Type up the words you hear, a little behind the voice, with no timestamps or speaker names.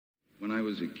When I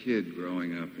was a kid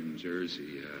growing up in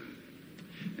Jersey,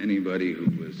 anybody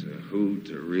who was a hoot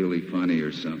or really funny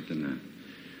or something,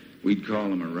 we'd call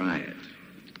him a riot.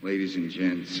 Ladies and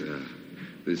gents,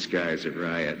 this guy's a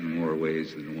riot in more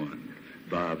ways than one.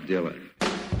 Bob Dylan.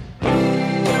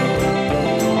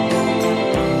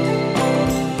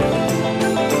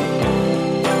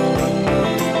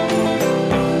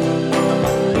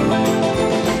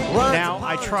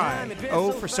 I try,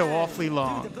 oh, for so awfully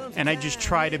long, and I just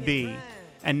try to be.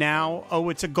 And now, oh,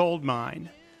 it's a gold mine,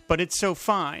 but it's so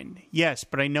fine. Yes,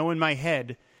 but I know in my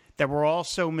head that we're all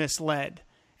so misled,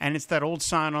 and it's that old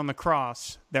sign on the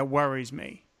cross that worries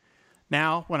me.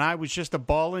 Now, when I was just a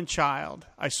bawling child,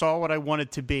 I saw what I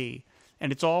wanted to be,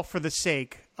 and it's all for the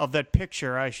sake of that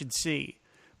picture I should see.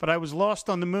 But I was lost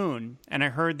on the moon, and I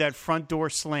heard that front door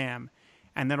slam,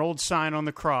 and that old sign on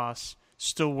the cross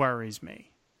still worries me.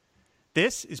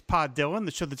 This is Pod Dylan,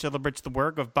 the show that celebrates the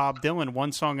work of Bob Dylan,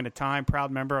 one song at a time, proud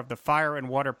member of the Fire and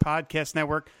Water Podcast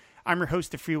Network. I'm your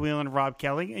host, the freewheeling Rob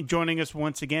Kelly, and joining us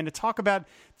once again to talk about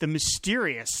the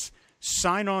mysterious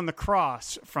sign on the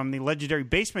cross from the legendary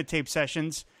Basement Tape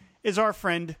sessions is our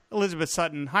friend Elizabeth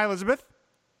Sutton. Hi, Elizabeth.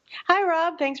 Hi,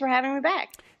 Rob. Thanks for having me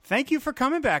back. Thank you for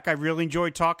coming back. I really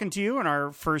enjoyed talking to you in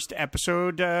our first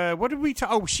episode. What did we talk?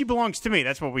 Oh, She Belongs to Me.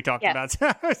 That's what we talked about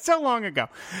so long ago.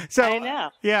 So I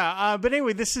know. Yeah, but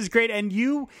anyway, this is great. And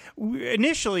you,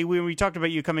 initially, when we talked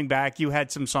about you coming back, you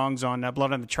had some songs on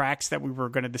Blood on the Tracks that we were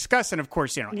going to discuss. And of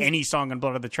course, you know, any song on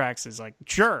Blood on the Tracks is like,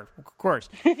 sure, of course.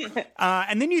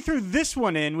 And then you threw this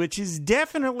one in, which is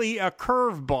definitely a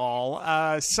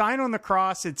curveball. Sign on the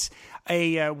Cross. It's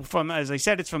from, as I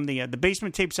said, it's from the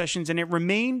Basement Tape sessions, and it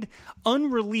remained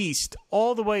unreleased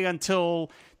all the way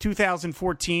until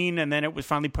 2014, and then it was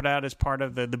finally put out as part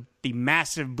of the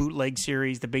massive bootleg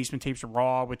series, the Basement Tapes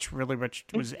Raw, which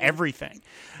was everything.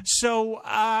 So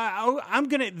I'm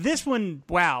gonna this one.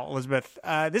 Wow, Elizabeth,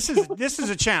 this is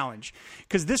a challenge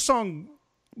because this song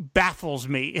baffles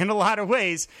me in a lot of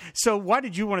ways. So why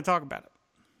did you want to talk about it?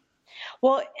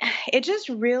 Well, it just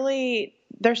really,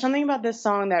 there's something about this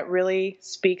song that really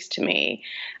speaks to me.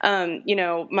 You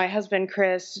know, my husband,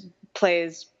 Chris,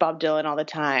 plays Bob Dylan all the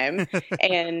time.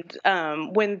 And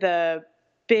when the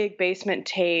big Basement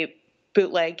Tape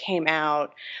bootleg came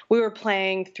out, we were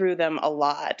playing through them a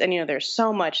lot. And, you know, there's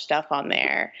so much stuff on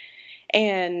there.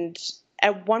 And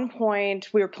at one point,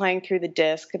 we were playing through the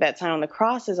disc that Sign on the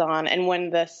Cross is on. And when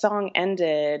the song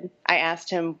ended, I asked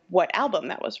him what album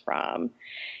that was from.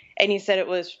 And he said it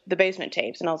was the Basement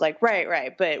Tapes. And I was like,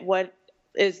 right. But what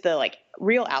is the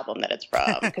real album that it's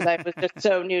from? Because I was just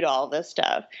so new to all this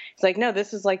stuff. It's like, no,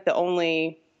 this is like the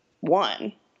only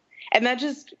one. And that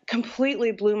just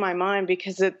completely blew my mind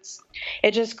because it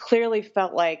just clearly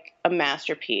felt like a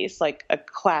masterpiece, like a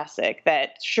classic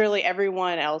that surely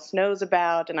everyone else knows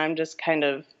about. And I'm just kind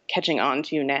of catching on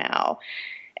to now.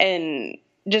 And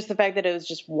just the fact that it was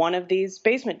just one of these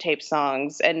Basement Tape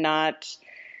songs and not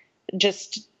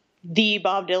just the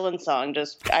Bob Dylan song,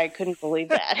 I couldn't believe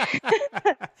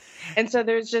that. And so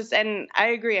and I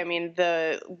agree. I mean,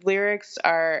 the lyrics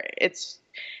it's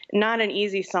not an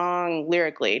easy song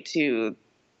lyrically to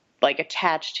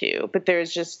attach to, but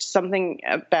there's just something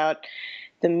about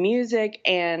the music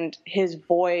and his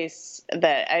voice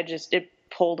that it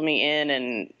pulled me in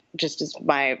and just is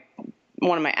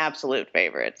one of my absolute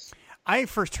favorites. I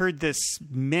first heard this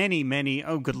many,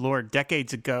 oh good Lord,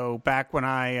 decades ago, back when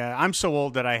I'm so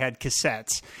old that I had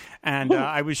cassettes, and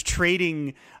I was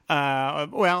trading,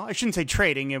 well, I shouldn't say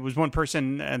trading, it was one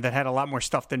person that had a lot more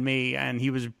stuff than me, and he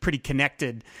was pretty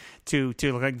connected to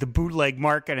the bootleg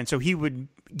market, and so he would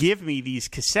give me these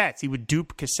cassettes, he would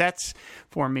dupe cassettes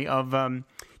for me of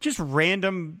just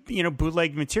random,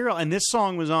 bootleg material, and this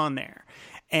song was on there.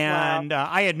 And wow.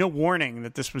 I had no warning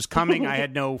that this was coming. I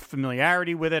had no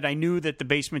familiarity with it. I knew that the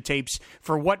Basement Tapes,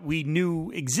 for what we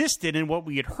knew existed and what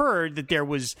we had heard, that there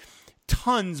was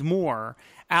tons more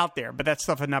out there. But that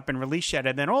stuff had not been released yet.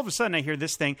 And then all of a sudden I hear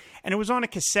this thing, and it was on a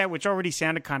cassette, which already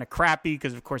sounded kind of crappy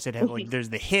because, of course, it had there's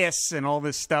the hiss and all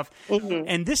this stuff. Mm-hmm.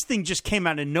 And this thing just came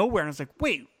out of nowhere. And I was like,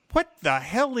 wait, what the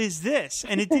hell is this?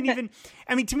 And it didn't even,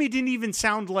 to me, it didn't even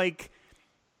sound like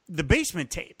the Basement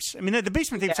Tapes. I mean, the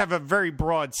Basement Tapes have a very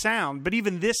broad sound, but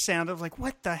even this sound, I was like,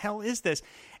 what the hell is this?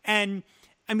 And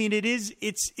I mean,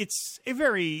 it's a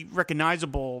very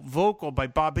recognizable vocal by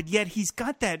Bob, but yet he's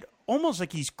got that almost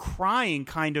like he's crying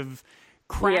kind of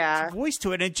cracked voice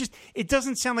to it. And it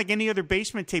doesn't sound like any other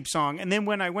Basement Tape song. And then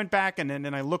when I went back and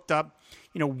I looked up,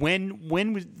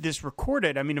 when was this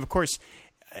recorded? I mean, of course,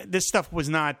 this stuff was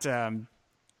not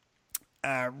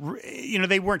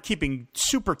they weren't keeping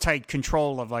super tight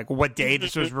control of like what day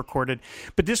this was recorded,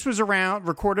 but this was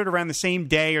recorded around the same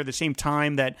day or the same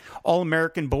time that All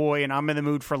American Boy and I'm in the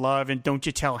Mood for Love and Don't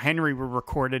You Tell Henry were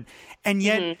recorded, and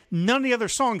yet none of the other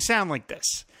songs sound like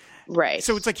this. Right.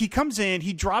 So it's like he comes in,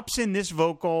 he drops in this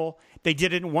vocal, they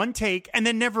did it in one take, and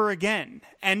then never again,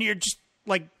 and you're just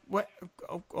like, what?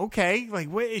 Okay, like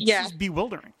it's just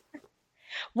bewildering.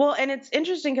 Well, and it's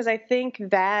interesting because I think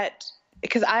that.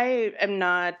 Because I am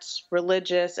not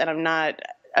religious and I'm not,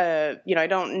 I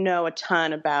don't know a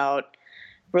ton about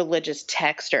religious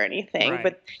text or anything, right.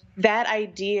 But that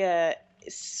idea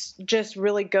just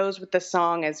really goes with the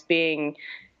song as being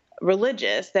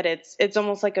religious, that it's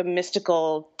almost like a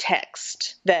mystical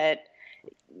text, that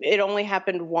it only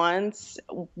happened once.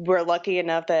 We're lucky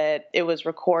enough that it was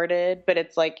recorded, but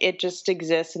it's like it just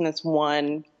exists in this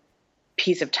one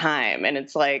piece of time. And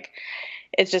it's like,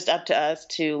 it's just up to us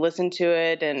to listen to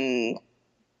it and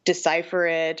decipher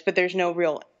it, but there's no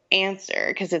real answer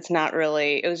because it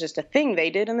was just a thing they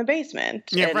did in the basement.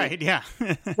 Yeah, right, yeah.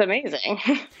 It's amazing.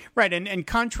 Right, and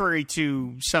contrary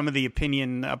to some of the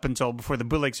opinion up until before the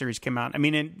Bootleg series came out, I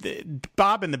mean,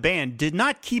 Bob and the band did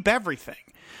not keep everything.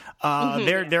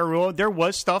 There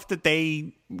was stuff that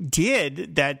they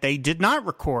did that they did not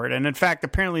record, and in fact,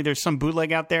 apparently there's some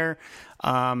bootleg out there.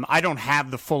 I don't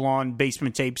have the full-on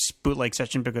Basement Tapes bootleg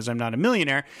session because I'm not a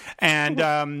millionaire,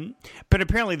 and but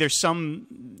apparently there's some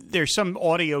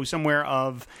audio somewhere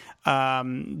of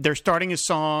they're starting a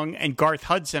song, and Garth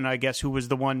Hudson, I guess, who was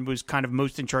the one who was kind of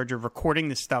most in charge of recording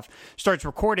this stuff, starts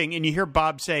recording, and you hear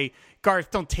Bob say,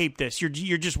 "Garth, don't tape this.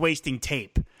 You're just wasting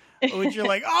tape." Which you're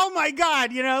like, oh my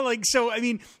God, so, I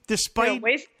mean, despite...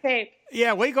 waste tape.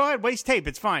 Yeah, go ahead, waste tape.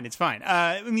 It's fine.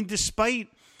 I mean, despite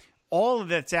all of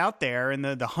that's out there and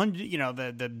the hundred,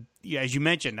 as you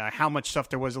mentioned, how much stuff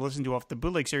there was to listen to off the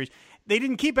Bootleg series, they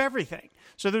didn't keep everything.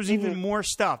 So there's even more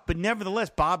stuff. But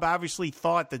nevertheless, Bob obviously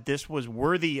thought that this was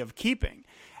worthy of keeping.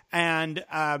 And,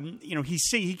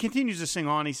 he continues to sing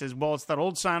on. He says, well, it's that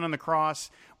old sign on the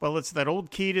cross. Well, it's that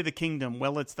old key to the kingdom.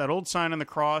 Well, it's that old sign on the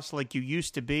cross like you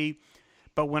used to be.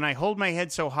 But when I hold my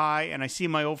head so high and I see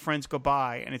my old friends go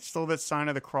by, and it's still that sign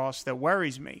of the cross that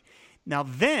worries me. Now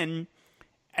then,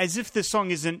 as if this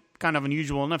song isn't kind of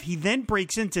unusual enough, he then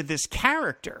breaks into this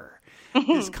character,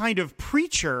 this kind of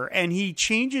preacher, and he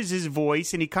changes his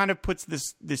voice, and he kind of puts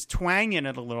this twang in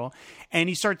it a little, and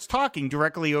he starts talking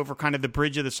directly over kind of the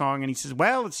bridge of the song, and he says,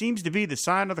 well, it seems to be the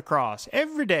sign of the cross.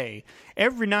 Every day,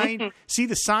 every night, see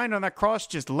the sign on that cross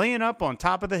just laying up on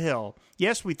top of the hill.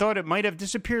 Yes, we thought it might have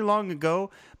disappeared long ago,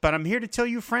 but I'm here to tell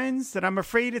you, friends, that I'm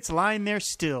afraid it's lying there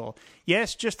still.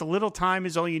 Yes, just a little time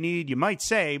is all you need, you might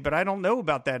say, but I don't know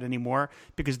about that anymore,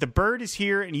 because the bird is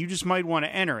here and you just might want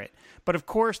to enter it. But of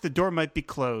course, the door might be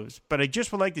closed. But I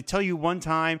just would like to tell you one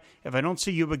time, if I don't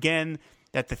see you again,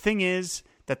 that the thing is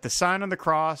that the sign on the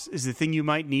cross is the thing you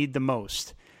might need the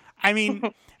most. I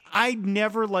mean, I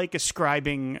never like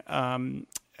ascribing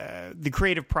the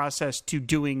creative process to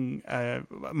doing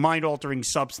mind-altering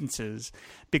substances,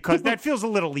 because that feels a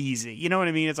little easy. You know what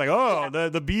I mean? It's like,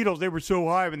 the Beatles, they were so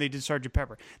high when they did Sgt.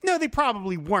 Pepper. No, they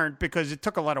probably weren't, because it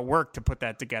took a lot of work to put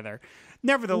that together.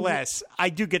 Nevertheless, I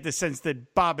do get the sense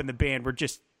that Bob and the band were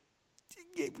just,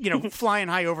 flying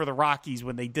high over the Rockies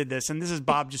when they did this. And this is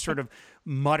Bob just sort of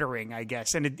muttering, I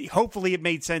guess. And hopefully it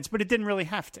made sense, but it didn't really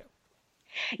have to.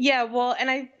 Yeah, well,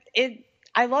 and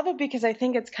I love it because I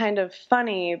think it's kind of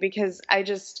funny, because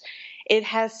it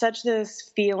has such this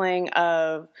feeling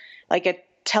of like a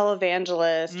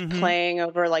televangelist playing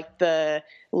over like the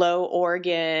low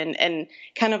organ, and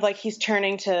kind of like he's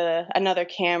turning to another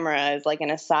camera as like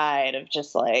an aside of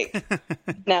just like,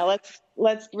 now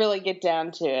let's really get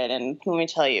down to it and let me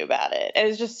tell you about it. It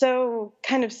was just so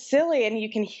kind of silly, and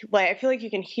you can I feel like you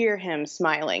can hear him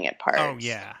smiling at parts. Oh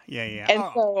yeah. And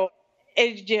so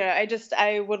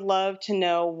I would love to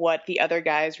know what the other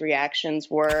guys' reactions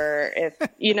were, if,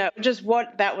 just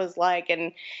what that was like.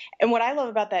 And what I love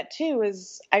about that too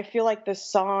is I feel like the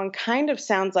song kind of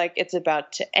sounds like it's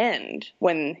about to end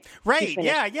when. Right.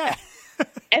 Yeah.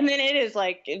 And then it is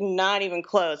like not even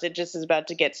close. It just is about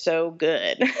to get so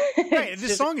good. Right.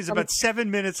 This song is about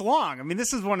 7 minutes long. I mean,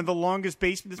 this is one of the longest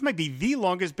this might be the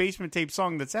longest Basement Tape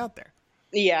song that's out there.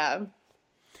 Yeah.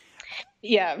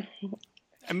 Yeah.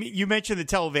 I mean, you mentioned the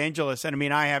televangelist, and I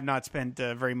mean, I have not spent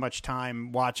very much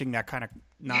time watching that kind of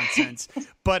nonsense,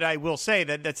 but I will say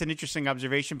that that's an interesting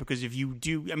observation, because if you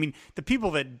do, I mean, the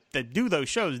people that do those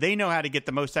shows, they know how to get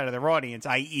the most out of their audience,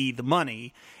 i.e. the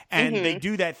money, and they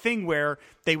do that thing where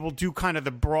they will do kind of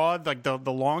the broad, like the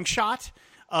long shot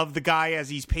of the guy as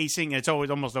he's pacing. It's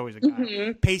almost always a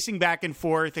guy pacing back and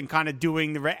forth and kind of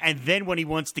doing and then when he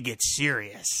wants to get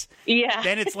serious,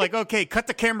 then it's like, okay, cut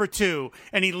the camera too,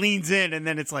 and he leans in, and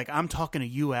then it's like, I'm talking to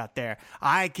you out there.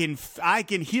 I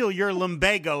can heal your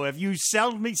lumbago if you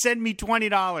send me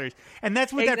 $20, and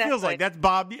that's what that feels like. That's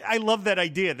Bob. I love that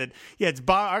idea. That it's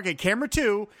Bob. Okay, camera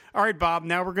two. All right, Bob.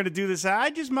 Now we're going to do this. I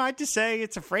just might just say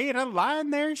it's afraid I'm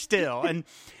lying there still, and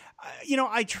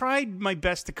I tried my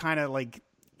best to kind of like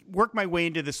work my way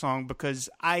into the song because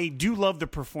I do love the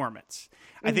performance.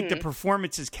 I think the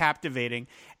performance is captivating,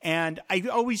 and I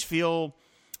always feel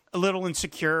a little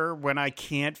insecure when I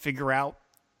can't figure out.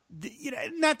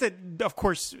 Not that, of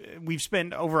course, we've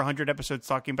spent over 100 episodes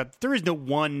talking about. There is no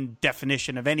one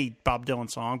definition of any Bob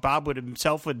Dylan song. Bob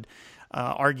himself would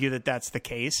argue that that's the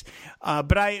case,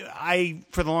 but I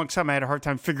for the longest time I had a hard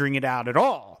time figuring it out at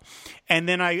all. And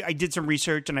then I did some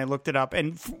research and I looked it up,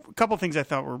 and a couple of things I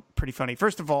thought were pretty funny.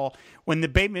 First of all, when the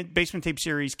Basement Tape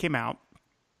series came out,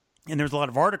 and there's a lot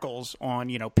of articles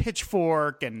on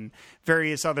Pitchfork and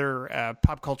various other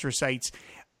pop culture sites.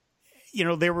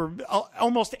 There were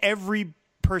almost every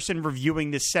person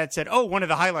reviewing this set said, "Oh, one of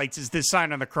the highlights is this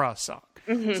Sign on the Cross song."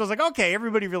 So I was like, okay,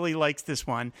 everybody really likes this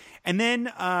one. And then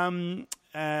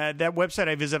that website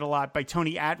I visit a lot by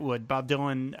Tony Atwood,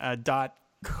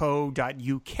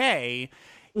 bobdylan.co.uk.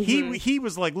 He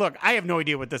was like, look, I have no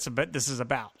idea what this is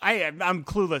about. I'm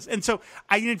clueless. And so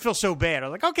I didn't feel so bad. I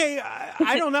was like, okay,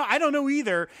 I don't know. I don't know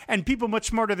either. And people much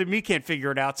smarter than me can't figure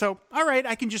it out. So, all right,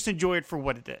 I can just enjoy it for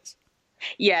what it is.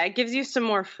 Yeah, it gives you some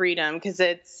more freedom because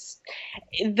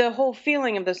the whole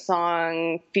feeling of the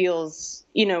song feels,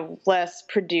 less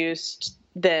produced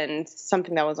than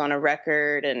something that was on a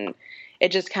record. And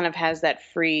it just kind of has that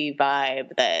free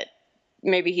vibe that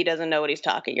maybe he doesn't know what he's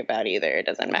talking about either. It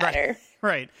doesn't matter.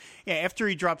 Right. Yeah, after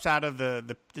he drops out of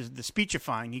the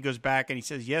speechifying, he goes back and he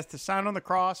says, yes, the sign on the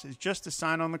cross is just a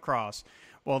sign on the cross.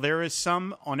 Well, there is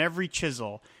some on every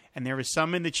chisel, and there is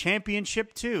some in the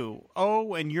championship too.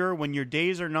 Oh, and when your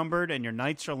days are numbered and your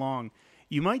nights are long,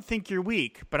 you might think you're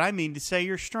weak, but I mean to say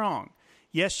you're strong.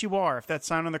 Yes, you are. If that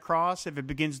sign on the cross, if it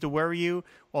begins to worry you,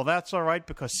 well, that's all right,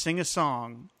 because sing a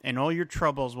song, and all your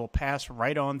troubles will pass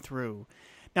right on through.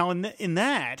 Now, in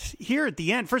that, here at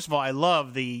the end, first of all, I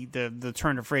love the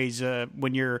turn of phrase,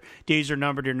 when your days are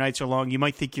numbered, your nights are long, you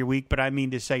might think you're weak, but I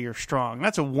mean to say you're strong.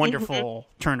 That's a wonderful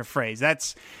turn of phrase.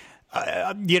 That's,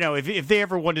 if they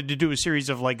ever wanted to do a series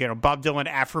of Bob Dylan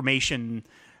affirmation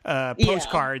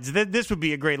postcards, this would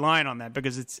be a great line on that,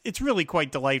 because it's really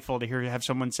quite delightful to have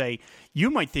someone say, you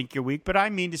might think you're weak, but I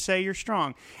mean to say you're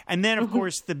strong. And then, of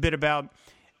course, the bit about,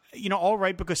 all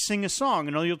right, because sing a song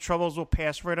and all your troubles will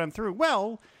pass right on through.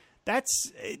 Well, that's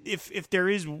if there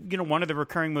is, one of the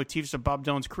recurring motifs of Bob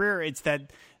Dylan's career, it's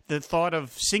that the thought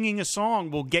of singing a song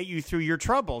will get you through your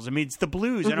troubles. I mean, it's the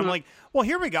blues. And I'm like, well,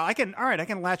 here we go. I can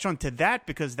latch on to that,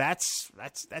 because that's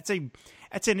a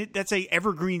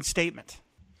evergreen statement.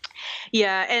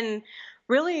 Yeah. And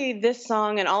really this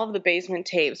song and all of the Basement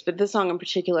Tapes, but this song in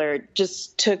particular,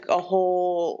 just took a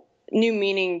whole new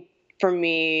meaning for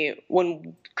me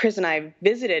when Chris and I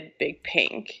visited Big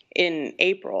Pink in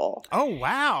April. Oh,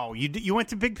 wow. You went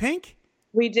to Big Pink?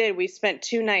 We did. We spent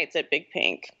 2 nights at Big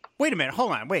Pink. Wait a minute.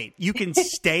 Hold on. Wait. You can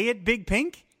stay at Big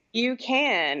Pink? You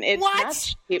can. It's what?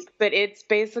 Not cheap, but it's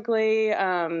basically,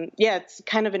 it's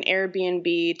kind of an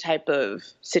Airbnb type of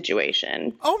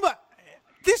situation. Oh, my.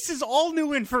 This is all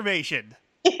new information.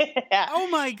 Yeah. Oh,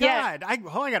 my God. Yeah. I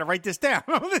got to write this down.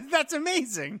 That's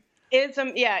amazing.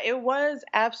 It was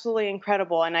absolutely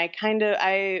incredible. And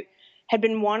I had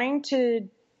been wanting to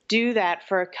do that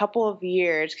for a couple of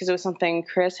years because it was something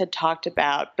Chris had talked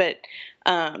about, but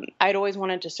I'd always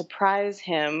wanted to surprise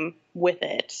him with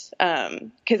it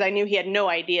because I knew he had no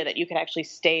idea that you could actually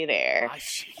stay there.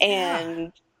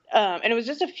 And it was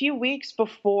just a few weeks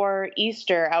before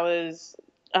Easter.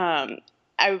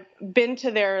 I've been to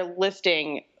their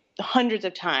listing hundreds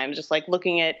of times, just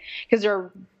looking at, because they're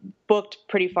booked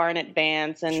pretty far in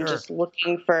advance and just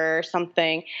looking for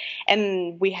something.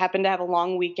 And we happened to have a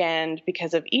long weekend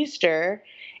because of Easter,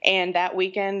 and that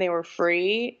weekend they were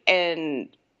free and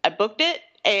I booked it.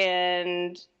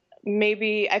 And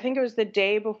I think it was the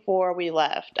day before we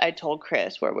left, I told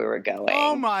Chris where we were going.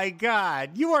 Oh my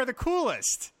God, you are the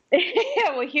coolest.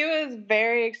 Yeah, well, he was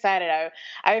very excited.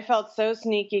 I felt so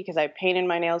sneaky because I painted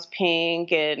my nails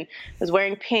pink and was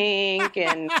wearing pink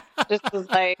and just was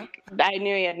like, I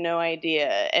knew he had no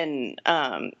idea. And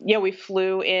we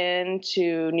flew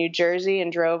into New Jersey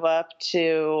and drove up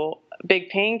to Big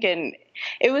Pink, and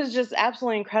it was just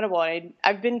absolutely incredible.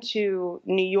 I've been to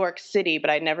New York City, but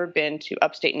I'd never been to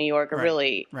upstate New York or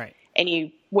really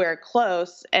anywhere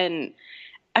close. And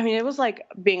I mean, it was like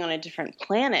being on a different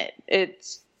planet.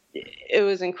 It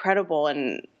was incredible.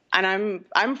 And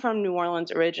I'm from New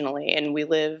Orleans originally, and we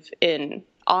live in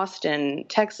Austin,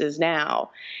 Texas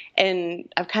now. And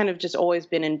I've kind of just always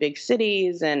been in big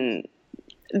cities, and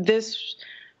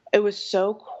it was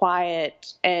so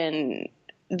quiet. And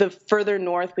the further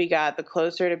north we got, the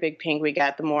closer to Big Pink we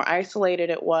got, the more isolated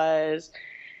it was.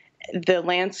 The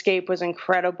landscape was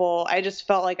incredible. I just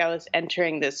felt like I was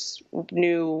entering this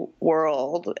new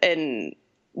world. And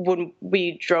when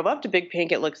we drove up to Big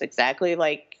Pink, it looks exactly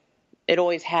like it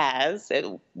always has. It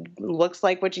looks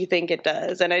like what you think it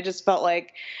does. And I just felt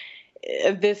like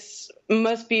this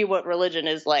must be what religion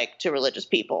is like to religious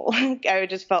people. I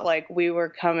just felt like we were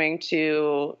coming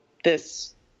to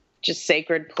this just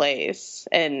sacred place.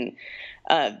 And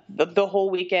the whole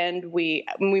weekend, we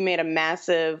made a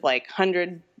massive, like,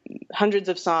 hundreds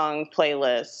of song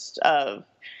playlist of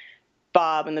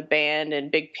Bob and the band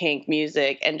and Big Pink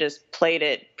music, and just played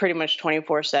it pretty much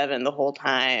 24/7 the whole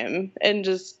time. And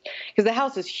just because the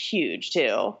house is huge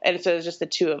too, and so it was just the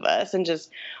two of us, and just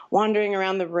wandering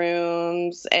around the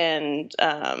rooms. And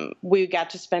we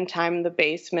got to spend time in the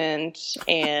basement,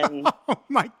 and oh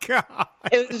my God,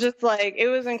 it was just like, it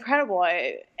was incredible.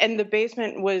 And the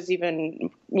basement was even,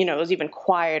 it was even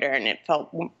quieter, and it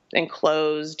felt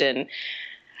enclosed. And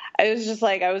it was just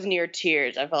like I was near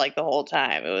tears. I felt like the whole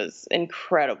time. It was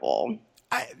incredible.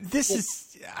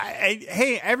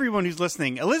 Hey, everyone who's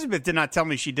listening, Elizabeth did not tell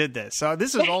me she did this. So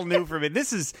this is all new for me.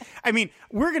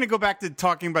 We're going to go back to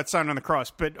talking about Sign on the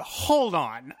Cross, but hold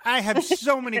on. I have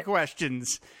so many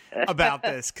questions about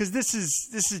this, because this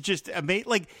is just amazing.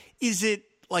 Like, is it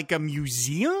like a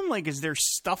museum? Like, is there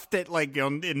stuff that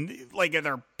are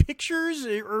there pictures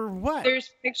or what? There's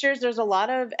pictures. There's a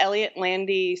lot of Elliot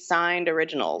Landy signed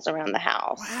originals around the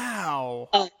house. Wow.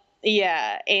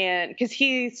 Yeah, and because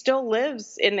he still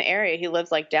lives in the area. He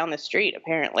lives like down the street,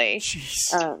 apparently.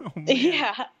 Jeez.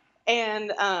 Yeah,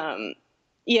 and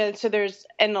so there's,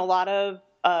 and a lot of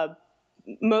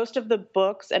most of the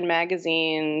books and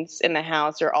magazines in the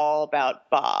house are all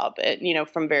about Bob.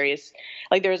 From various,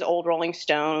 like, there's old Rolling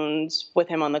Stones with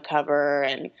him on the cover,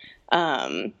 and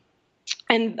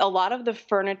a lot of the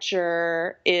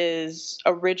furniture is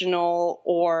original,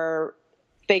 or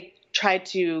they tried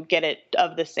to get it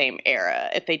of the same era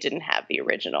if they didn't have the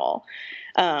original.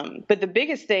 But the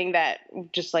biggest thing that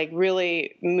just like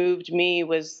really moved me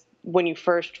was when you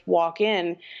first walk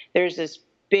in, there's this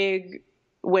big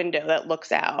window that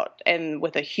looks out, and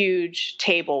with a huge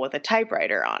table with a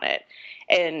typewriter on it.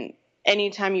 And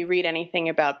anytime you read anything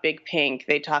about Big Pink,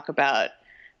 they talk about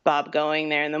Bob going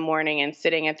there in the morning and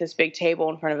sitting at this big table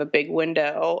in front of a big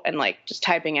window and like just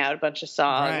typing out a bunch of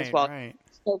songs while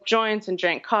smoked joints and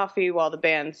drank coffee while the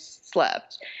band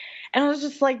slept. And I was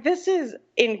just like, this is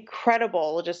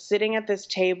incredible, just sitting at this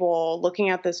table,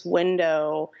 looking out this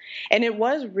window. And it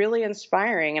was really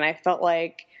inspiring. And I felt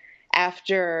like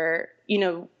after,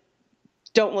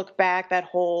 Don't Look Back, that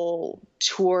whole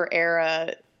tour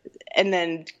era, and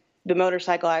then the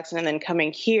motorcycle accident, and then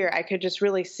coming here, I could just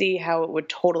really see how it would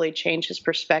totally change his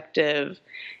perspective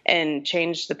and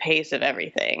change the pace of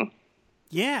everything.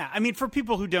 Yeah, I mean, for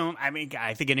people who don't,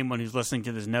 I think anyone who's listening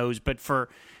to this knows, but for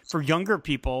younger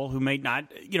people who may not,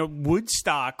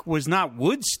 Woodstock was not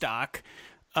Woodstock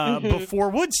before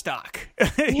Woodstock.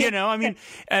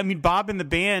 Bob and the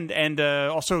band, and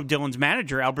also Dylan's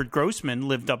manager, Albert Grossman,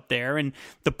 lived up there, and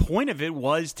the point of it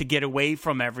was to get away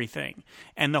from everything.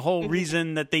 And the whole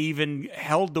reason that they even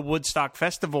held the Woodstock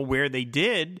Festival where they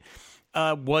did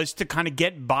was to kind of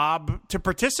get Bob to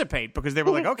participate, because they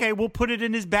were like, okay, we'll put it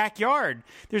in his backyard.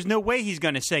 There's no way he's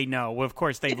going to say no. Well, of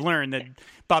course, they've learned that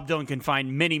Bob Dylan can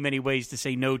find many, many ways to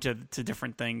say no to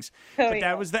different things.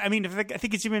 That was I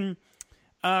think it's even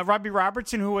Robbie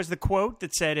Robertson who was the quote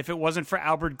that said, if it wasn't for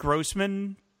Albert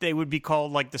Grossman, they would be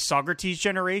called like the Socrates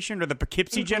generation or the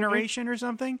Poughkeepsie generation or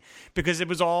something, because it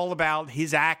was all about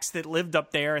his acts that lived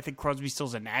up there. I think Crosby,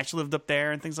 Stills and Nash lived up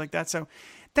there and things like that. So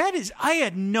I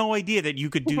had no idea that you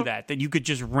could do that you could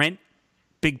just rent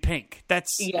Big Pink.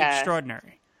 That's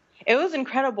extraordinary. It was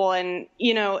incredible. And,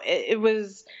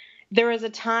 there was a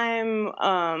time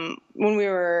when we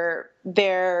were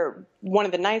there, one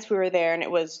of the nights we were there, and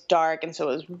it was dark. And so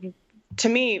it was, to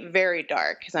me, very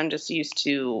dark, because I'm just used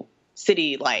to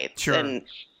city lights. Sure. And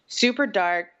super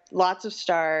dark, lots of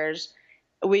stars.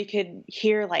 We could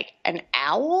hear like an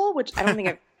owl, which I don't think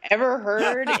I've ever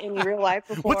heard in real life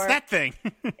before. What's that thing?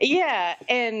 Yeah.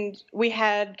 And we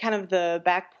had kind of the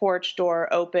back porch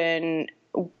door open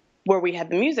where we had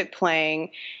the music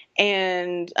playing,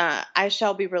 and I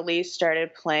Shall Be Released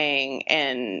started playing,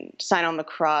 and Sign on the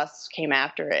Cross came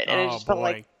after it. And it just felt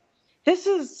like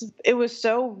it was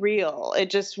so real. It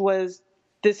just was,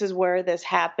 this is where this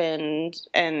happened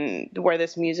and where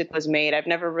this music was made. I've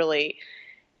never really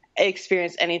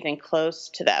experienced anything close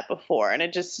to that before. And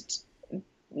it just,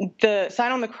 the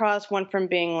Sign on the Cross went from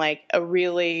being like a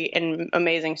really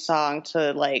amazing song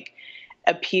to like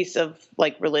a piece of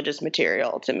like religious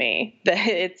material to me. That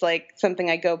it's like something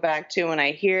I go back to when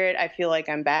I hear it. I feel like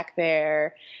I'm back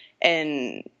there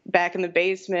and back in the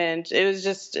basement. It was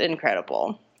just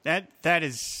incredible. That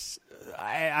is,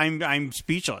 I'm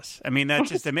speechless. I mean, that's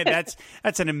just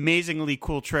that's an amazingly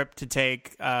cool trip to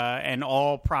take, and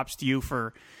all props to you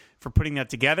for putting that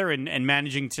together and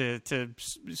managing to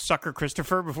sucker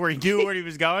Christopher before he knew where he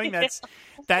was going. That's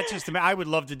just, I would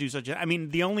love to do such a, I mean,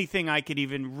 the only thing I could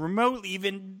even remotely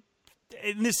even,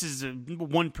 and this is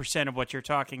 1% of what you're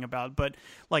talking about, but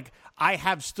like I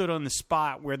have stood on the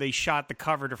spot where they shot the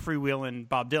cover to Freewheelin'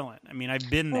 Bob Dylan. I mean, I've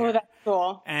been there. Oh, that's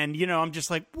cool. And, you know, I'm just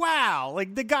like, wow,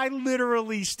 like the guy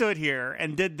literally stood here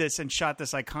and did this and shot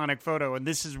this iconic photo, and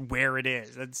this is where it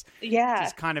is. That's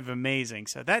just kind of amazing.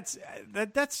 So that's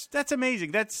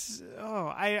amazing. That's,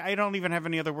 I don't even have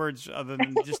any other words other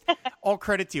than just all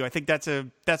credit to you. I think that's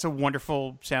a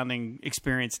wonderful sounding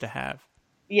experience to have.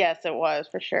 Yes, it was,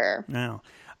 for sure. No.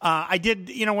 I did,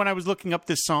 you know, when I was looking up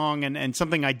this song and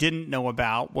something I didn't know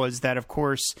about was that, of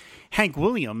course, Hank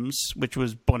Williams, which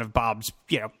was one of Bob's,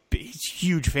 you know,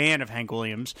 huge fan of Hank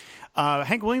Williams.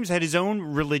 Hank Williams had his own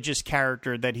religious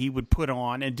character that he would put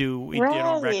on and do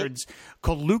on records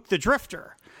called Luke the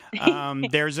Drifter.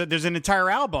 There's an entire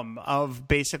album of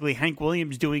basically Hank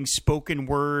Williams doing spoken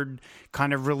word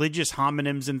kind of religious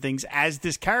homonyms and things as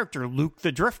this character, Luke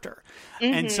the Drifter.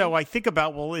 Mm-hmm. And so I think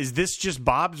about, well, is this just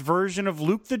Bob's version of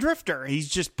Luke the Drifter? He's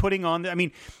just putting on, I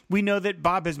mean, we know that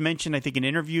Bob has mentioned, I think in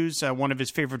interviews, one of his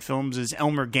favorite films is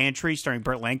Elmer Gantry starring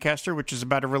Burt Lancaster, which is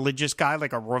about a religious guy,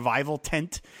 like a revival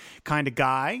tent kind of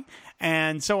guy.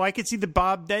 And so I could see that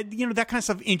Bob, that, you know, that kind of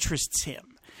stuff interests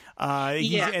him.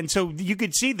 And so you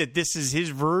could see that this is his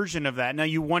version of that. Now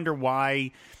you wonder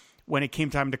why, when it came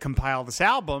time to compile this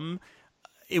album,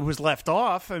 it was left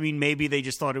off. I mean, maybe they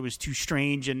just thought it was too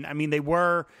strange. And I mean, they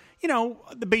were, you know,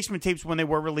 the Basement Tapes, when they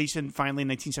were released finally in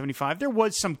 1975, there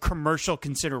was some commercial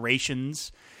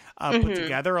considerations put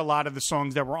together. A lot of the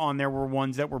songs that were on there were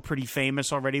ones that were pretty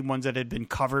famous already, ones that had been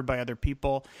covered by other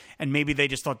people. And maybe they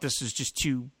just thought this was just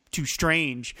too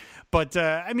strange. But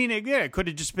I mean, it could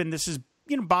have just been, this is,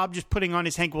 you know, Bob just putting on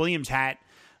his Hank Williams hat,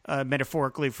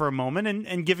 metaphorically for a moment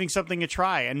and giving something a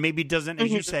try. And maybe it doesn't,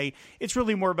 as you say, it's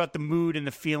really more about the mood and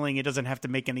the feeling. It doesn't have to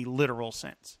make any literal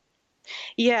sense.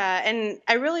 Yeah. And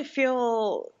I really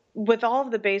feel with all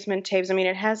of the Basement Tapes, I mean,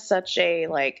 it has such a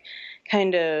like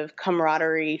kind of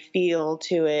camaraderie feel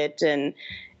to it. And,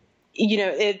 you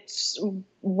know, it's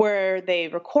where they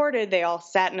recorded, they all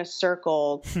sat in a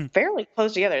circle fairly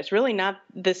close together. It's really not,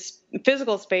 this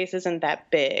physical space isn't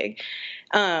that big.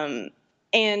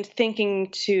 And thinking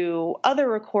to other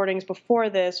recordings before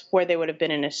this where they would have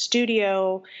been in a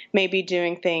studio, maybe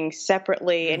doing things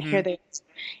separately. And here they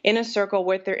in a circle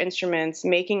with their instruments,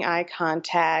 making eye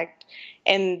contact.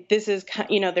 And this is,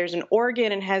 you know, there's an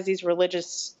organ and has these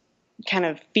religious kind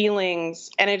of feelings.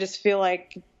 And I just feel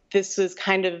like this is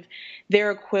kind of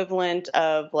their equivalent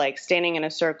of like standing in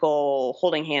a circle,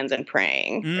 holding hands and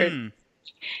praying.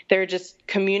 They're just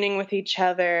communing with each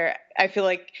other. I feel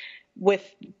like with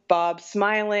Bob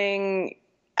smiling,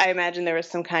 I imagine there was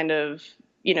some kind of,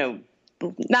 you know,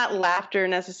 not laughter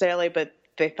necessarily, but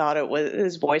they thought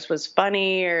his voice was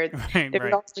funny, or they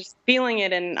were all just feeling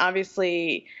it. And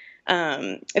obviously,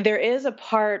 there is a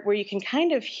part where you can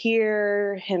kind of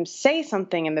hear him say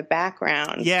something in the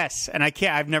background. Yes, and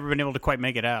I've never been able to quite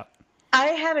make it out. I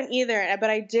haven't either, but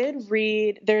I did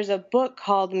read, there's a book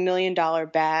called $1 Million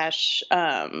Bash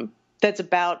that's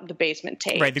about the Basement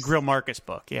Tapes. Right, the Grill Marcus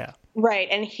book, yeah. Right,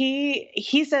 and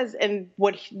he says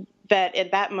that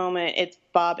at that moment it's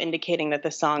Bob indicating that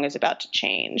the song is about to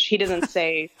change. He doesn't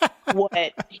say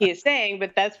what he is saying,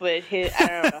 but that's what I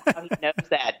don't know how he knows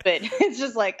that, but it's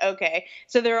just like, okay.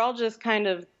 So they're all just kind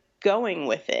of going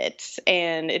with it,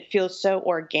 and it feels so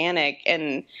organic,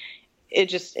 and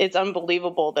it's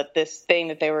unbelievable that this thing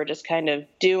that they were just kind of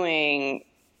doing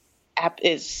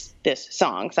is this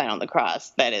song, Sign on the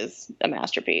Cross, that is a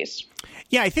masterpiece.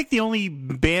 Yeah, I think the only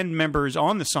band members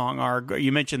on the song are,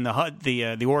 you mentioned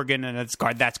the organ, and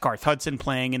that's Garth Hudson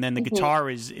playing, and then the guitar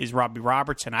is Robbie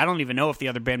Robertson. I don't even know if the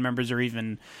other band members are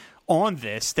even on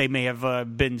this. They may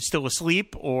have been still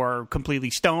asleep or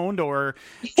completely stoned or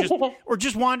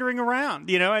just wandering around,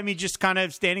 you know? I mean, just kind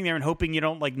of standing there and hoping you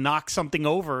don't like knock something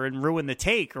over and ruin the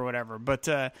take or whatever. But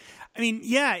I mean,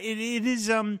 yeah, it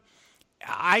is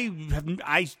I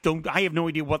have no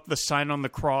idea what the sign on the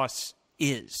cross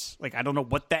is. Like, I don't know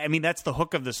what that, I mean, that's the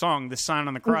hook of the song, the sign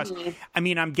on the cross. Mm-hmm. I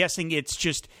mean, I'm guessing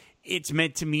it's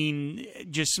meant to mean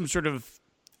just some sort of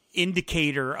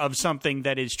indicator of something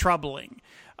that is troubling.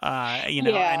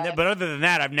 Yeah. But other than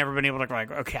that, I've never been able to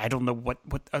like, okay, I don't know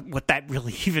what that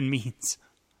really even means.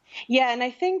 Yeah. And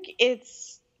I think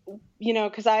it's,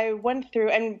 cause I went through,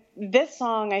 and this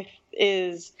song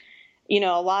is,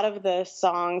 a lot of the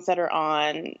songs that are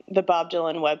on the Bob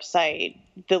Dylan website,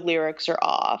 the lyrics are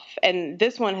off. And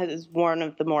this one is one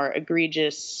of the more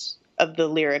egregious of the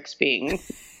lyrics being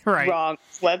right. wrong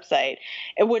website,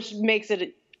 which makes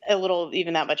it a little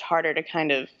even that much harder to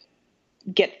kind of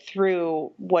get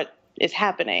through what is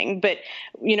happening. But,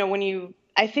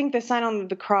 I think the sign on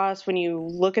the cross, when you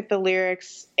look at the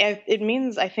lyrics, it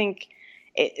means, I think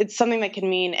it's something that can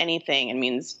mean anything. It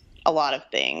means a lot of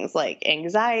things like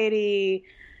anxiety,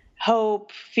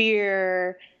 hope,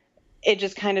 fear. It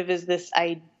just kind of is this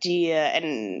idea.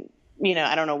 And,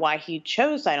 I don't know why he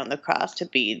chose sign on the cross to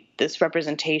be this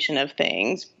representation of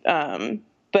things.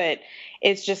 But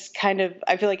it's just kind of,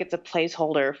 I feel like it's a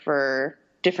placeholder for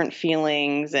different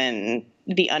feelings and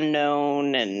the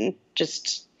unknown and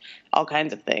just all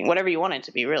kinds of things, whatever you want it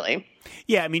to be, really.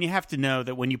 Yeah, I mean, you have to know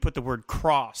that when you put the word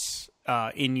cross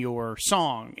in your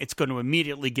song, it's going to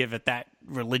immediately give it that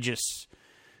religious,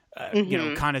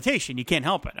 connotation. You can't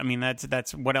help it. I mean,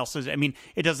 that's what else is. I mean,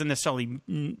 it doesn't necessarily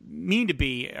mean to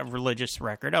be a religious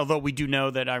record, although we do know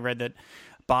that I read that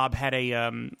Bob had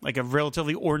a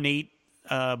relatively ornate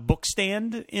book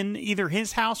stand in either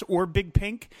his house or Big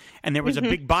Pink, and there was a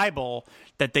big Bible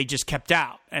that they just kept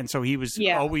out, and so he was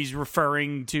always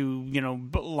referring to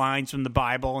lines from the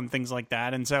Bible and things like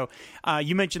that. And so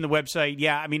you mentioned the website.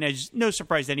 Yeah, I mean, it's no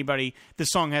surprise to anybody, the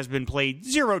song has been played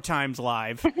 0 times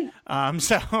live.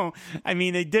 So I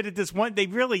mean, they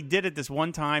really did it this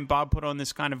one time. Bob put on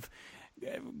this kind of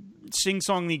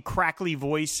sing-songy, crackly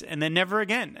voice, and then never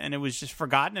again, and it was just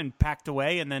forgotten and packed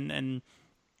away, and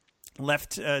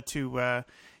left to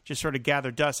just sort of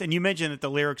gather dust. And you mentioned that the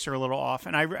lyrics are a little off.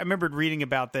 And I remembered reading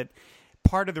about that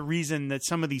part of the reason that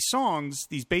some of these songs,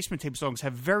 these Basement Tape songs,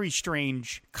 have very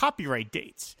strange copyright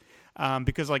dates.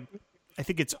 Because, like, I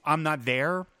think it's I'm Not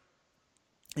There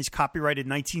is copyrighted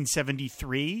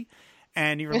 1973.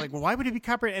 And you were like, well, why would it be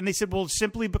copyrighted? And they said, well,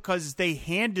 simply because they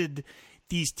handed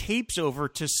these tapes over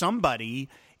to somebody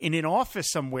in an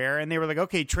office somewhere, and they were like,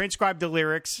 okay, transcribe the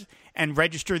lyrics and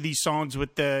register these songs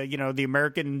with the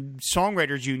American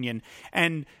Songwriters Union.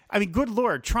 And I mean, good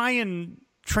Lord, try and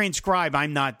transcribe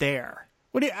I'm Not There.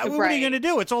 What are you going to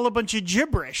do? It's all a bunch of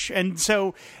gibberish. And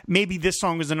so maybe this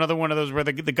song is another one of those where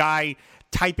the guy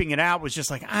typing it out was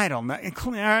just like, I don't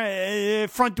know,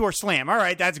 front door slam. All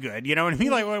right, that's good. You know what I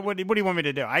mean? Like, what do you want me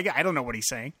to do? I don't know what he's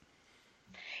saying.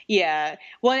 Yeah.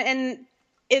 Well, and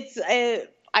it's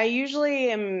I usually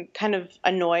am kind of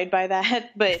annoyed by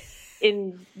that, but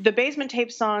in the Basement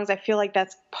Tape songs, I feel like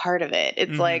that's part of it.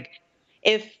 It's like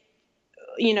if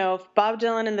Bob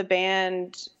Dylan and the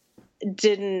band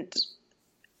didn't,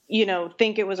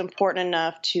 think it was important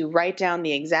enough to write down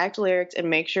the exact lyrics and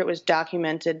make sure it was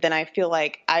documented, then I feel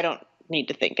like I don't need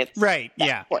to think it's right. That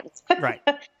yeah. important. Right.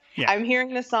 Yeah. I'm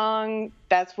hearing the song.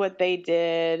 That's what they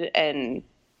did. And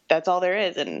that's all there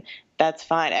is. And that's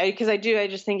fine. Because I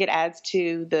just think it adds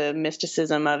to the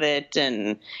mysticism of it.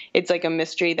 And it's like a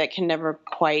mystery that can never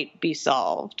quite be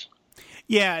solved.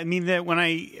 Yeah, I mean, that when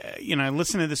I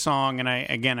listened to the song, and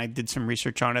I did some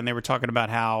research on it, and they were talking about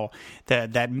how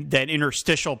that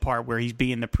interstitial part where he's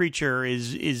being the preacher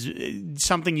is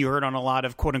something you heard on a lot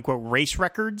of quote unquote race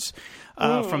records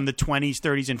from the 20s,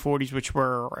 30s, and 40s, which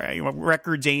were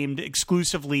records aimed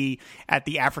exclusively at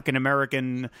the African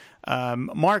American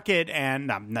market, and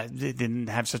they didn't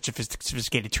have such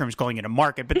sophisticated terms going into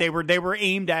market, but they were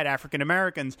aimed at African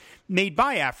Americans, made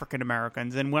by African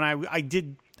Americans. And when I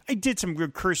did some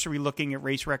cursory looking at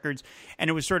race records, and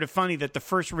it was sort of funny that the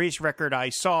first race record I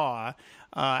saw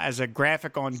as a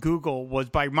graphic on Google was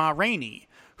by Ma Rainey,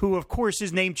 who, of course,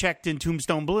 is name checked in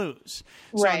Tombstone Blues.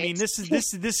 So right. I mean, this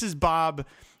is Bob.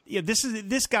 Yeah,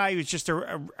 this guy who's just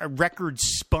a record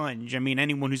sponge. I mean,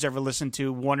 anyone who's ever listened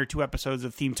to 1 or 2 episodes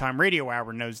of Theme Time Radio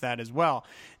Hour knows that as well.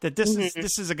 That this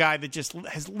is a guy that just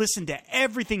has listened to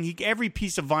everything, every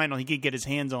piece of vinyl he could get his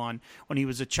hands on when he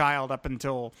was a child up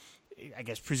until, I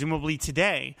guess, presumably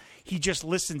today. He just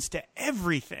listens to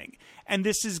everything. And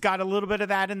this has got a little bit of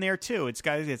that in there too. It's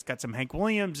got some Hank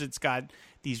Williams. It's got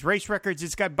these race records.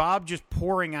 It's got Bob just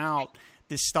pouring out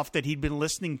this stuff that he'd been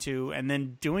listening to and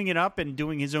then doing it up and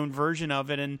doing his own version of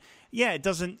it. And yeah, it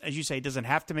doesn't, as you say, it doesn't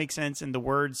have to make sense. And the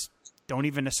words don't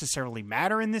even necessarily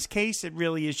matter in this case. It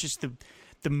really is just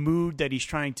the mood that he's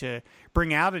trying to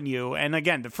bring out in you. And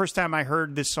again, the first time I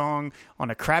heard this song on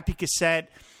a crappy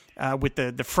cassette, with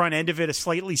the front end of it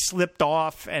slightly slipped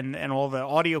off and all the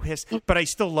audio hiss, but I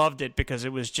still loved it because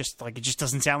it was just like, it just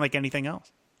doesn't sound like anything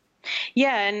else.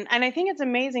 Yeah, and I think it's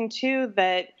amazing too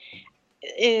that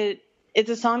it's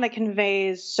a song that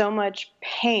conveys so much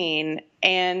pain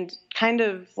and kind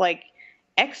of like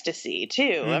ecstasy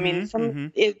too. I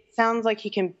mean, it sounds like he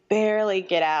can barely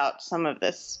get out some of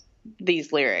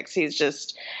these lyrics. He's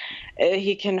just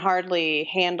he can hardly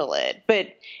handle it. But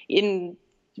in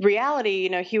reality,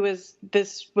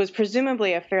 this was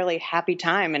presumably a fairly happy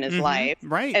time in his life,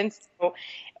 right? And so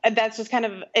that's just kind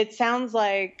of, it sounds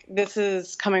like this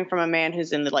is coming from a man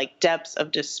who's in the like depths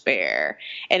of despair.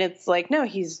 And it's like, no,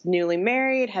 he's newly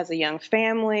married, has a young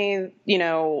family,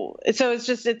 so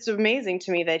it's amazing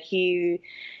to me that he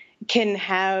can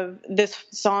have, this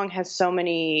song has so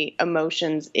many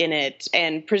emotions in it.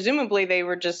 And presumably they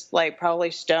were just like probably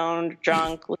stoned,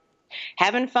 drunk,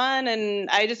 having fun.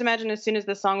 And I just imagine as soon as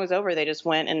the song was over, they just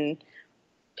went and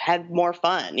had more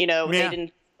fun. They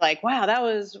didn't, like, wow, that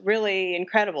was really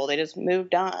incredible. They just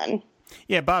moved on.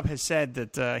 Yeah, Bob has said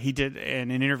that he did in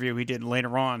an interview he did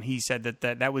later on. He said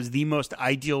that was the most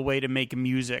ideal way to make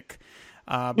music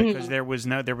because there was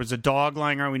a dog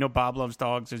lying around. We know Bob loves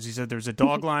dogs, as he said. There's a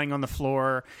dog lying on the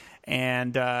floor,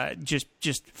 and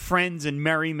just friends and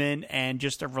merriment and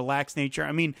just a relaxed nature.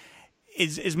 I mean,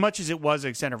 as much as it was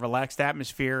a kind of relaxed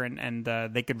atmosphere and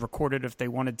they could record it if they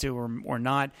wanted to or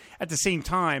not, at the same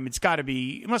time,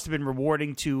 it must have been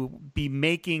rewarding to be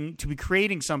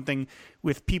creating something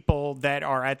with people that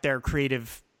are at their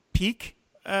creative peak,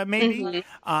 maybe.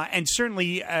 And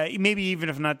certainly, maybe even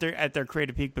if not at their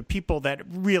creative peak, but people that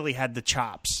really had the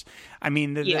chops. I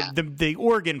mean, the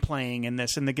organ playing in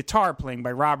this and the guitar playing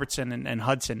by Robertson and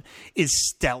Hudson is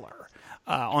stellar.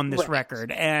 On this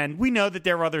record. And we know that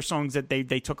there are other songs that they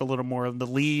took a little more of the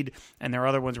lead, and there are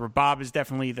other ones where Bob is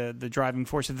definitely the driving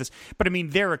force of this. But I mean,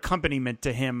 their accompaniment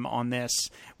to him on this,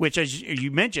 which, as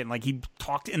you mentioned, like he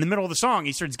talked in the middle of the song,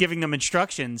 he starts giving them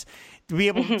instructions to be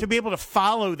able to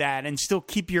follow that and still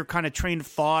keep your kind of train of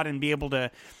thought and be able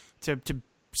to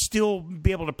still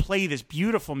be able to play this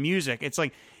beautiful music. It's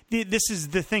like, this is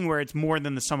the thing where it's more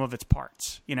than the sum of its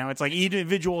parts. It's like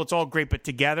individual, it's all great, but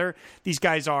together, these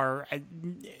guys are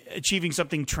achieving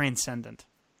something transcendent.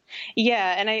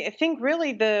 Yeah, and I think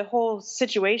really the whole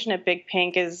situation at Big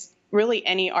Pink is really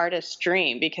any artist's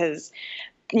dream because,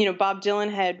 Bob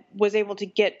Dylan was able to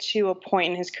get to a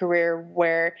point in his career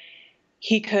where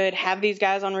he could have these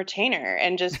guys on retainer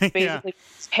and just basically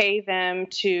pay them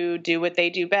to do what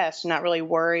they do best, not really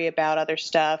worry about other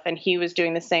stuff. And he was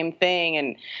doing the same thing.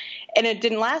 And it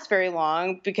didn't last very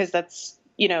long because that's,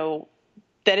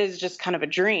 that is just kind of a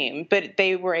dream, but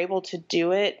they were able to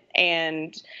do it.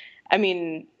 And I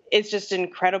mean, it's just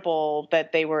incredible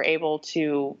that they were able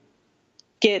to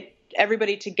get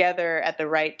everybody together at the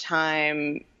right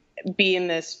time, be in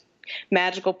this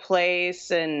magical place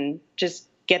and just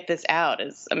get this out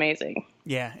is amazing.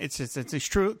 Yeah, it's a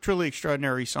truly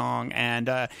extraordinary song.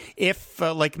 And if,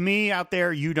 like me out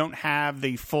there, you don't have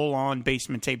the full-on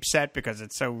basement tape set because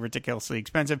it's so ridiculously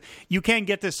expensive, you can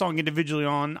get this song individually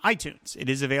on iTunes. It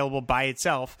is available by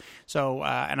itself. So,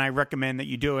 and I recommend that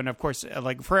you do. And, of course,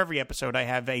 like for every episode, I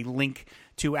have a link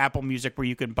to Apple Music where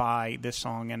you can buy this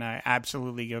song. And I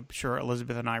absolutely, I'm sure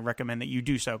Elizabeth and I recommend that you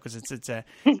do so because it's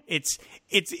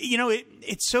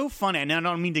so funny. And I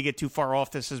don't mean to get too far off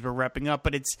this as we're wrapping up,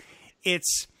 but it's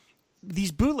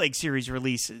these bootleg series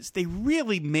releases. They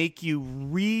really make you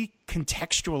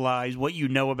recontextualize what you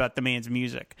know about the man's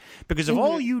music. Because if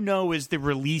all you know is the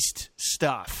released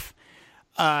stuff,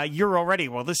 you're already,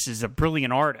 well, this is a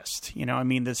brilliant artist.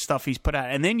 The stuff he's put out.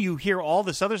 And then you hear all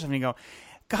this other stuff and you go,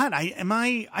 God,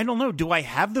 I don't know. Do I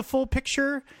have the full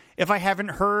picture if I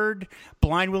haven't heard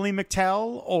Blind Willie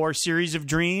McTell or Series of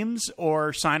Dreams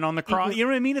or Sign on the Cross? You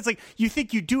know what I mean? It's like you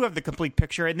think you do have the complete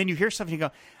picture, and then you hear something and you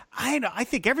go, I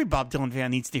think every Bob Dylan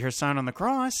fan needs to hear Sign on the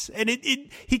Cross. And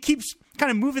he keeps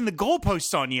kind of moving the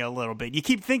goalposts on you a little bit. You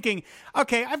keep thinking,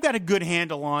 okay, I've got a good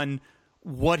handle on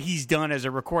what he's done as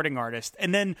a recording artist.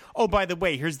 And then, oh, by the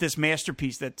way, here's this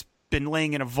masterpiece that's been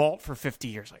laying in a vault for 50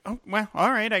 years. Like, oh, well,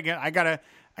 all right, I gotta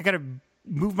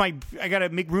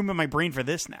make room in my brain for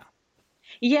this now.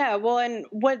 Yeah, well, and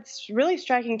what's really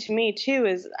striking to me, too,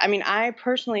 is, I mean, I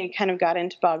personally kind of got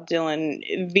into Bob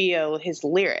Dylan via his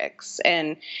lyrics.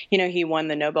 And, he won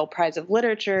the Nobel Prize of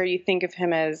Literature. You think of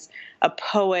him as a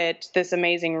poet, this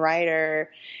amazing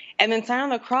writer. And then Sign on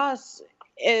the Cross,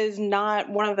 is not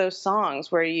one of those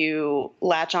songs where you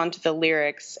latch onto the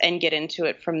lyrics and get into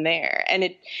it from there.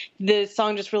 And the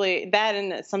song just really, that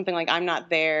and something like I'm Not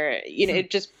There,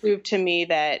 it just proved to me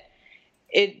that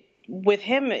with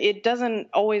him, it doesn't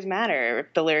always matter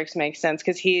if the lyrics make sense,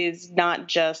 because he is not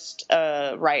just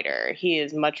a writer. He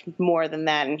is much more than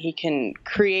that, and he can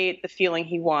create the feeling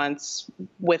he wants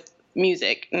with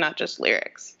music, not just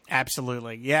lyrics.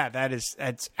 Absolutely. Yeah,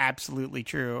 that's absolutely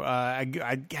true.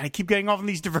 I keep getting off on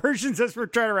these diversions as we're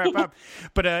trying to wrap up.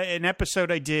 But an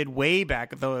episode I did way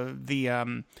back, it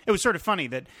was sort of funny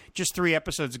that just 3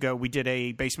 episodes ago we did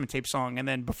a Basement Tape song, and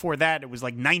then before that it was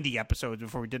like 90 episodes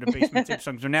before we did a Basement Tape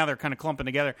song. So now they're kind of clumping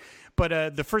together.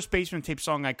 But the first Basement Tape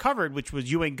song I covered, which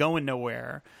was You Ain't Going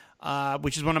Nowhere,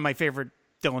 which is one of my favorite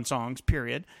Dylan songs,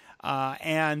 period.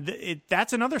 And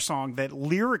that's another song that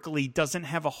lyrically doesn't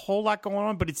have a whole lot going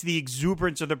on, but it's the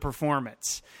exuberance of the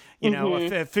performance. You know,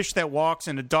 a fish that walks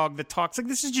and a dog that talks. Like,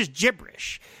 this is just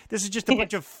gibberish. This is just a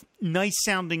bunch of nice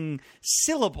sounding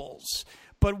syllables.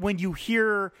 But when you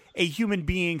hear a human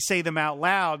being say them out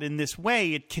loud in this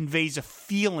way, it conveys a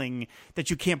feeling that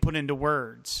you can't put into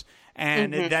words.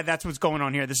 And that's what's going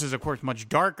on here. This is, of course, much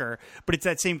darker, but it's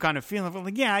that same kind of feeling of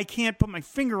like, yeah, I can't put my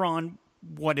finger on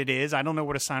what it is. I don't know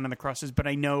what a sign on the cross is, but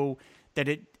I know that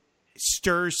it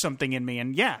stirs something in me.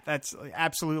 And yeah, that's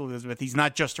absolutely Elizabeth. He's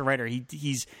not just a writer.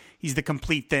 He's the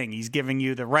complete thing. He's giving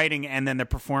you the writing and then the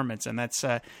performance. And it's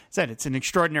an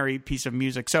extraordinary piece of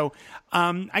music. So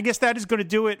I guess that is going to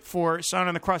do it for Sign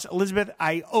on the Cross. Elizabeth,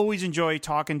 I always enjoy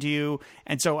talking to you.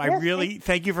 And so I really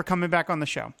thank you for coming back on the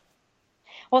show.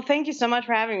 Well, thank you so much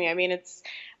for having me. I mean,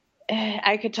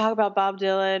 I could talk about Bob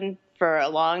Dylan for a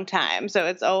long time, so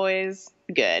it's always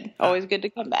good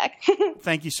to come back.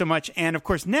 Thank you so much. And of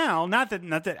course, now, not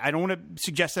that I don't want to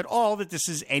suggest at all that this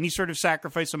is any sort of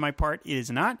sacrifice on my part. It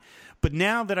is not. But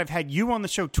now that I've had you on the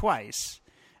show twice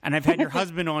and I've had your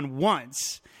husband on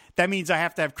once, that means I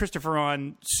have to have Christopher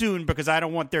on soon, because I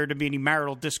don't want there to be any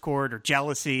marital discord or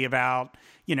jealousy about,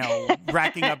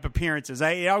 racking up appearances.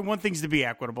 I want things to be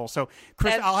equitable. So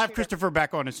I'll have Christopher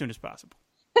back on as soon as possible.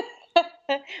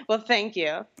 Well, thank you.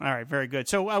 All right, very good.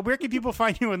 So where can people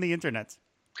find you on the internet?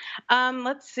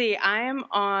 Let's see. I am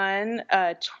on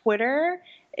Twitter.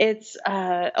 It's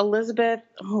Elizabeth.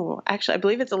 Oh, actually, I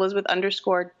believe it's Elizabeth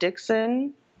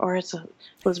 _Dixon, or it's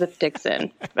Elizabeth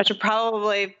Dixon. I should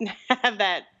probably have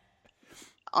that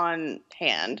on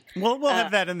hand. We'll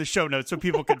have that in the show notes so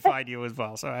people can find you as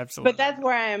well. So absolutely. But that's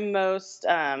where I am most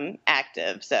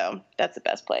active. So that's the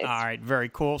best place. All right. Very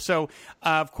cool. So,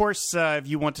 of course, if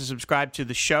you want to subscribe to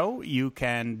the show, you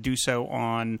can do so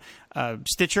on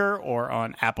Stitcher or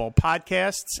on Apple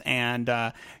Podcasts. And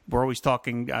we're always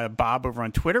talking Bob over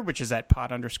on Twitter, which is at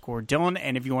pod_Dylan.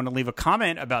 And if you want to leave a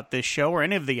comment about this show or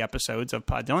any of the episodes of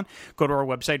Pod Dylan, go to our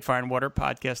website,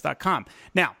 fireandwaterpodcast.com.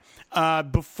 Now,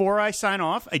 before I sign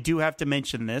off, I do have to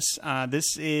mention this.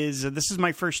 This is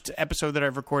my first episode that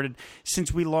I've recorded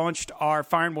since we launched our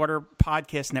Fire and Water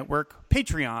Podcast Network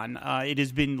Patreon. It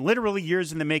has been literally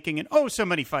years in the making and so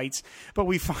many fights, but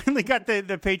we finally got the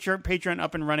Patreon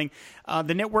up and running.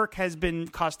 The network has been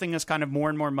costing us kind of more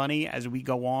and more money as we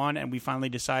go on, and we finally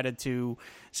decided to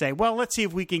say, well, let's see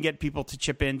if we can get people to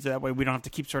chip in, so that way we don't have to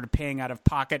keep sort of paying out of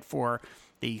pocket for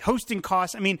the hosting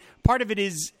costs. I mean, part of it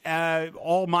is,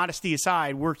 all modesty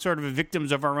aside, we're sort of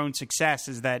victims of our own success,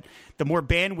 is that the more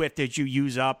bandwidth that you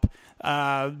use up,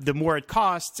 the more it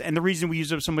costs. And the reason we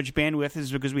use up so much bandwidth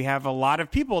is because we have a lot of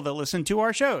people that listen to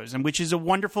our shows, and which is a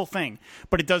wonderful thing.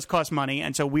 But it does cost money.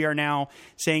 And so we are now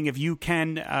saying if you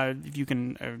can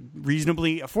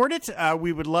reasonably afford it,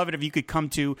 we would love it if you could come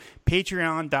to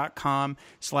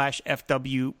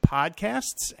patreon.com/FW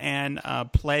podcasts and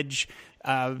pledge.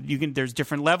 There's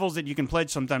different levels that you can pledge.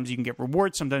 Sometimes you can get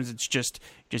rewards. Sometimes it's just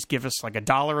give us like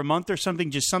 $1 a month or something,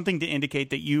 just something to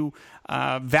indicate that you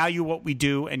value what we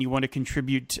do and you want to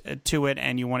contribute to it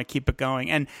and you want to keep it going.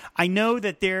 And I know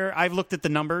that I've looked at the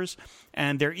numbers,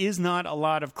 and there is not a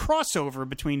lot of crossover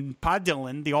between Pod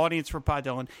Dylan, the audience for Pod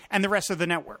Dylan, and the rest of the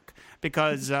network.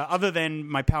 Because other than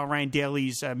my pal Ryan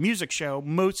Daly's music show,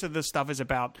 most of the stuff is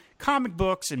about comic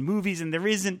books and movies, and there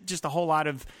isn't just a whole lot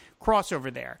of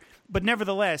crossover there. But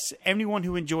nevertheless, anyone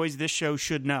who enjoys this show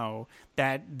should know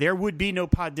that there would be no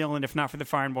Pod Dylan if not for the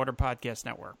Fire and Water Podcast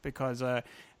Network, because I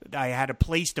had a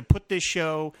place to put this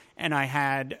show, and I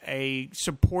had a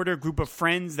supporter group of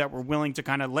friends that were willing to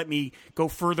kind of let me go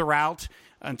further out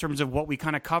in terms of what we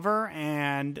kind of cover.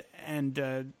 And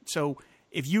so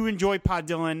if you enjoy Pod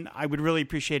Dylan, I would really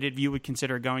appreciate it if you would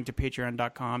consider going to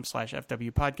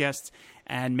patreon.com/FWPodcasts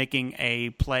and making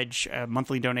a pledge, a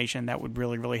monthly donation. That would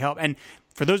really, really help. And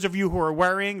for those of you who are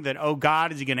worrying that, oh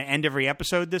God, is he going to end every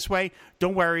episode this way?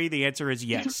 Don't worry. The answer is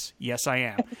yes. Yes, I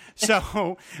am.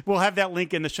 So we'll have that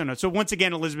link in the show notes. So once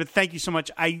again, Elizabeth, thank you so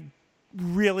much. I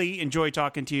really enjoy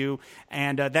talking to you,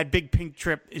 and that Big Pink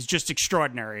trip is just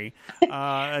extraordinary.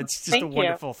 It's just a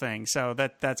wonderful thing. So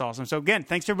that's awesome. So again,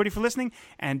 thanks everybody for listening,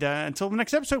 and until the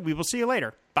next episode, we will see you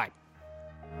later. Bye.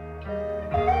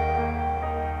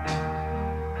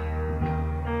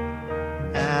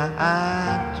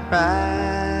 I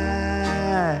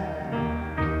tried,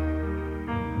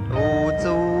 oh,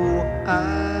 so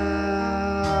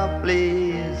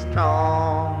awfully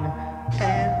strong,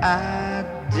 and I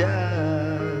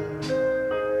just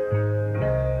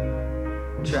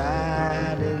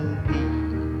tried to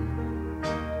leave,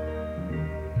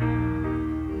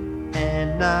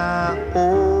 and I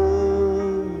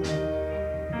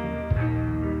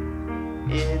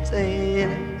it's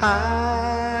an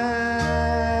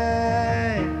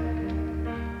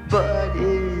but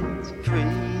it's free.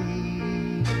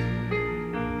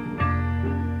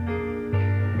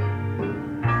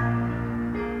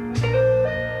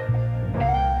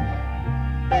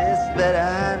 Best that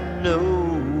I know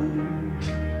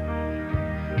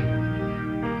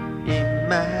in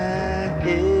my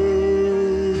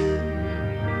head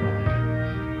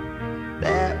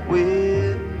that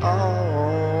we're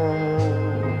all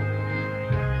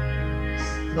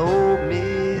so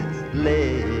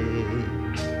misled.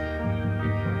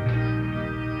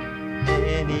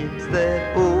 And it's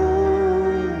that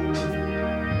old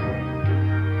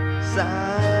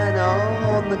sign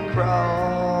on the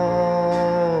cross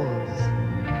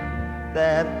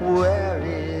that where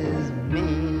it